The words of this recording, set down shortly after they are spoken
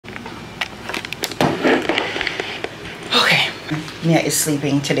Mia is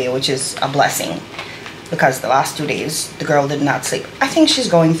sleeping today, which is a blessing, because the last 2 days the girl did not sleep. I think she's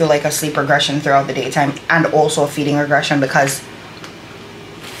going through like a sleep regression throughout the daytime and also a feeding regression, because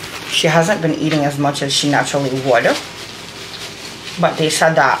she hasn't been eating as much as she naturally would. But they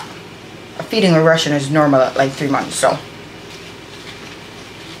said that a feeding regression is normal at like 3 months, so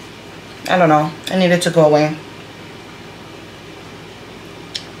I don't know. I need it to go away.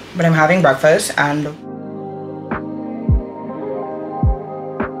 But I'm having breakfast and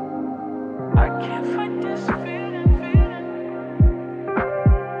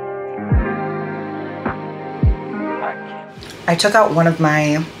I took out one of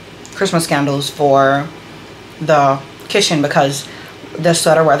my Christmas candles for the kitchen because the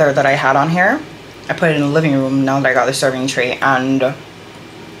sweater weather that I had on here, I put it in the living room now that I got the serving tray, and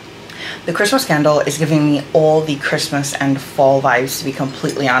the Christmas candle is giving me all the Christmas and fall vibes, to be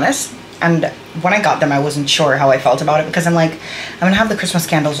completely honest. And when I got them, I wasn't sure how I felt about it, because I'm like, I'm gonna have the Christmas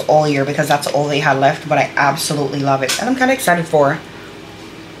candles all year because that's all they had left, but I absolutely love it. And I'm kind of excited for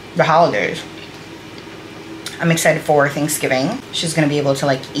the holidays. I'm excited for Thanksgiving. She's gonna be able to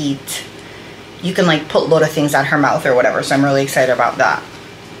like eat. You can like put a load of things at her mouth or whatever, so I'm really excited about that.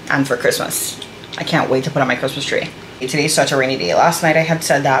 And for Christmas, I can't wait to put on my Christmas tree. Today's such a rainy day. Last night I had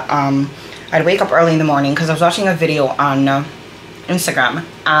said that I'd wake up early in the morning because I was watching a video on Instagram,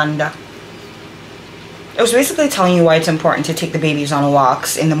 and it was basically telling you why it's important to take the babies on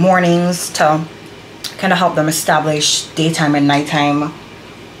walks in the mornings to kind of help them establish daytime and nighttime,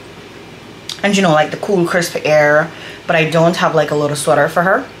 and you know, like the cool crisp air. But I don't have like a little sweater for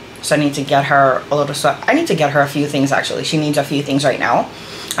her, so I need to get her a little sweater. I need to get her a few things actually. She needs a few things right now,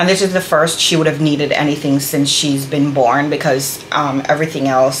 and this is the first she would have needed anything since she's been born, because everything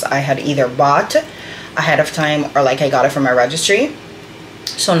else I had either bought ahead of time or like I got it from my registry.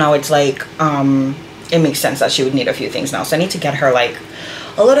 So now it's like it makes sense that she would need a few things now. So I need to get her like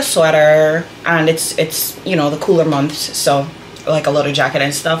a little sweater, and it's you know, the cooler months, so like a little jacket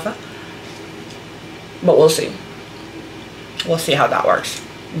and stuff. But we'll see. We'll see how that works.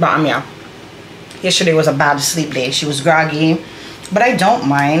 But yeah, yesterday was a bad sleep day. She was groggy, but I don't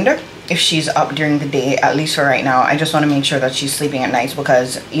mind if she's up during the day, at least for right now. I just want to make sure that she's sleeping at night,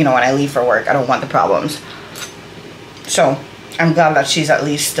 because you know, when I leave for work, I don't want the problems. So I'm glad that she's at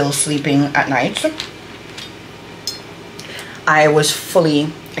least still sleeping at night. I was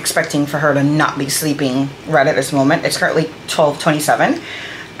fully expecting for her to not be sleeping right at this moment. It's currently 12:27,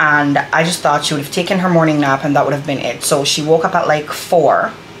 and I just thought she would have taken her morning nap and that would have been it. So she woke up at like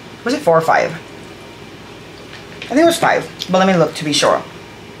 4. Was it 4 or 5? I think it was 5, but let me look to be sure.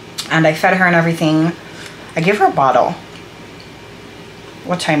 And I fed her and everything. I gave her a bottle.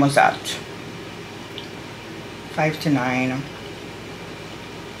 What time was that? 5 to 9.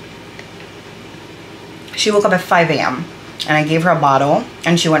 She woke up at 5 a.m. and I gave her a bottle,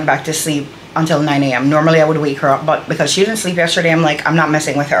 and she went back to sleep until 9 a.m. Normally I would wake her up, but because she didn't sleep yesterday, I'm like, I'm not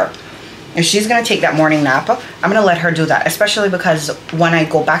messing with her. If she's gonna take that morning nap, I'm gonna let her do that, especially because when I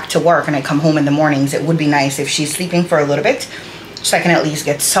go back to work and I come home in the mornings, it would be nice if she's sleeping for a little bit, so I can at least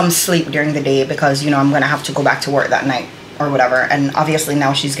get some sleep during the day, because you know, I'm gonna have to go back to work that night or whatever. And obviously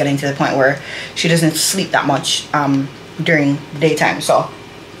now she's getting to the point where she doesn't sleep that much during the daytime, so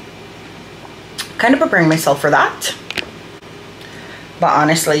kind of preparing myself for that. But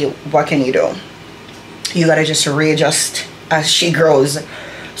honestly, what can you do? You gotta just readjust as she grows.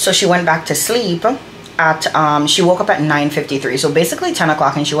 So she went back to sleep at she woke up at 9:53, so basically 10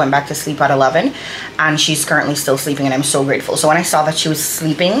 o'clock, and she went back to sleep at 11, and she's currently still sleeping, and I'm so grateful. So when I saw that she was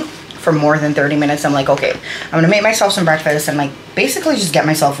sleeping for more than 30 minutes, I'm like, okay, I'm gonna make myself some breakfast and like basically just get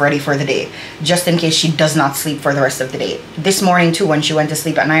myself ready for the day, just in case she does not sleep for the rest of the day. This morning too, when she went to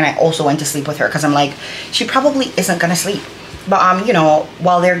sleep at 9, I also went to sleep with her, because I'm like, she probably isn't gonna sleep. But you know,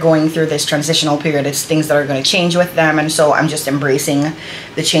 while they're going through this transitional period, it's things that are going to change with them, and so I'm just embracing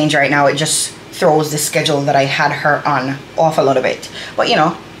the change right now. It just throws the schedule that I had her on off a little bit, but you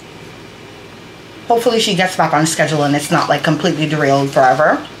know, hopefully she gets back on schedule and it's not like completely derailed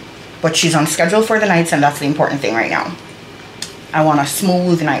forever. But she's on schedule for the nights, and that's the important thing right now. I want a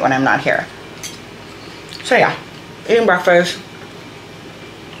smooth night when I'm not here. So yeah, eating breakfast.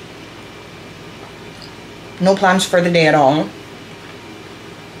 No plans for the day at all,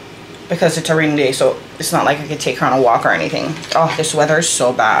 because it's a rainy day, so it's not like I could take her on a walk or anything. Oh, this weather is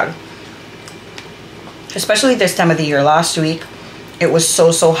so bad, especially this time of the year. Last week it was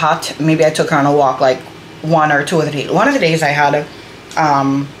so hot. Maybe I took her on a walk like 1 or 2 of the days. One of the days I had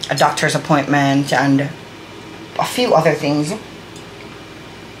a doctor's appointment and a few other things,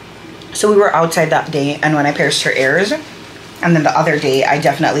 so we were outside that day, and when I pierced her ears. And then the other day, I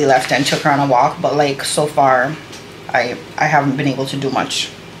definitely left and took her on a walk. But like so far, I haven't been able to do much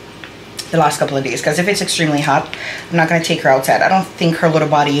the last couple of days, because if it's extremely hot, I'm not going to take her outside. I don't think her little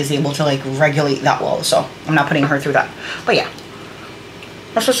body is able to like regulate that well, so I'm not putting her through that. But yeah,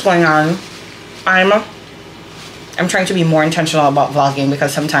 that's what's going on. I'm trying to be more intentional about vlogging,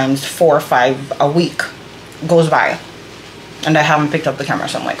 because sometimes 4 or 5 a week goes by and I haven't picked up the camera,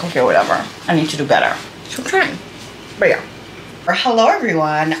 so I'm like, okay, whatever, I need to do better. So I'm trying. But yeah, hello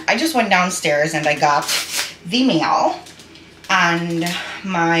everyone. I just went downstairs and I got the mail, and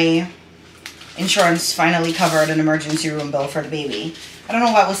my insurance finally covered an emergency room bill for the baby. I don't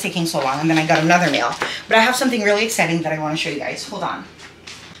know why it was taking so long, and then I got another mail. But I have something really exciting that I want to show you guys. Hold on.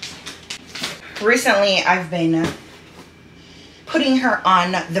 Recently, I've been putting her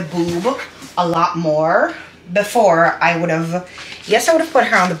on the boob a lot more. Before, I would have, yes, I would have put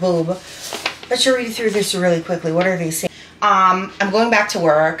her on the boob. Let's read through this really quickly. What are they saying? I'm going back to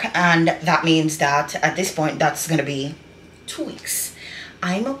work, and that means that at this point, that's going to be 2 weeks.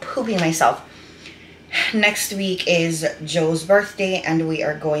 I'm pooping myself. Next week is Joe's birthday, and we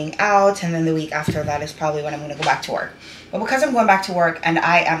are going out, and then the week after that is probably when I'm going to go back to work. But because I'm going back to work, and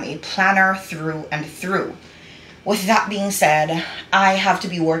I am a planner through and through, with that being said, I have to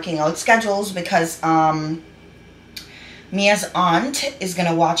be working out schedules, because Mia's aunt is going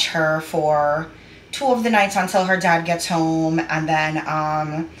to watch her for 2 of the nights until her dad gets home, and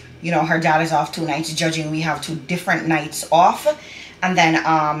then you know, her dad is off 2 nights. Judging, we have 2 different nights off, and then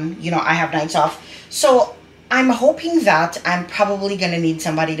you know, I have nights off. So I'm hoping that I'm probably gonna need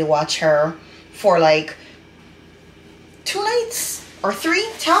somebody to watch her for like 2 nights or 3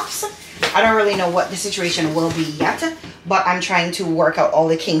 tops. I don't really know what the situation will be yet, but I'm trying to work out all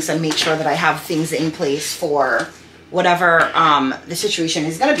the kinks and make sure that I have things in place for whatever the situation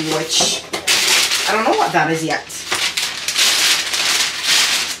is gonna be, which I don't know what that is yet.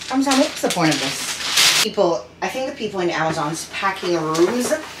 What's the point of this? People, I think the people in Amazon's packing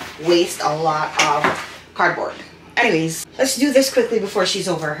rooms waste a lot of cardboard. Anyways, let's do this quickly before she's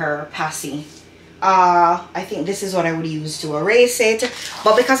over her passy. I think this is what I would use to erase it.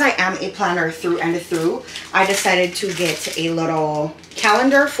 But because I am a planner through and through, I decided to get a little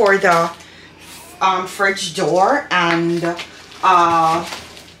calendar for the fridge door, and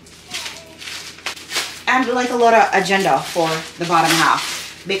like a little agenda for the bottom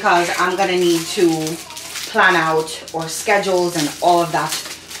half, because I'm gonna need to plan out our schedules and all of that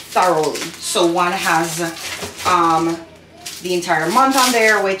thoroughly. So one has the entire month on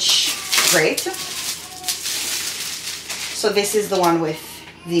there, which great. So this is the one with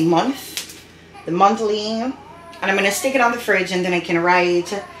the month, the monthly, and I'm gonna stick it on the fridge, and then I can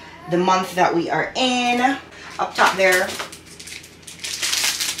write the month that we are in up top there.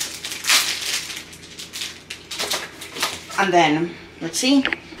 And then let's see.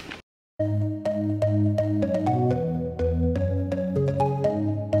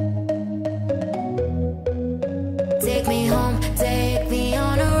 Take me home, take me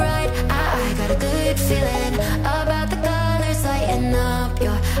on a ride. I got a good feeling about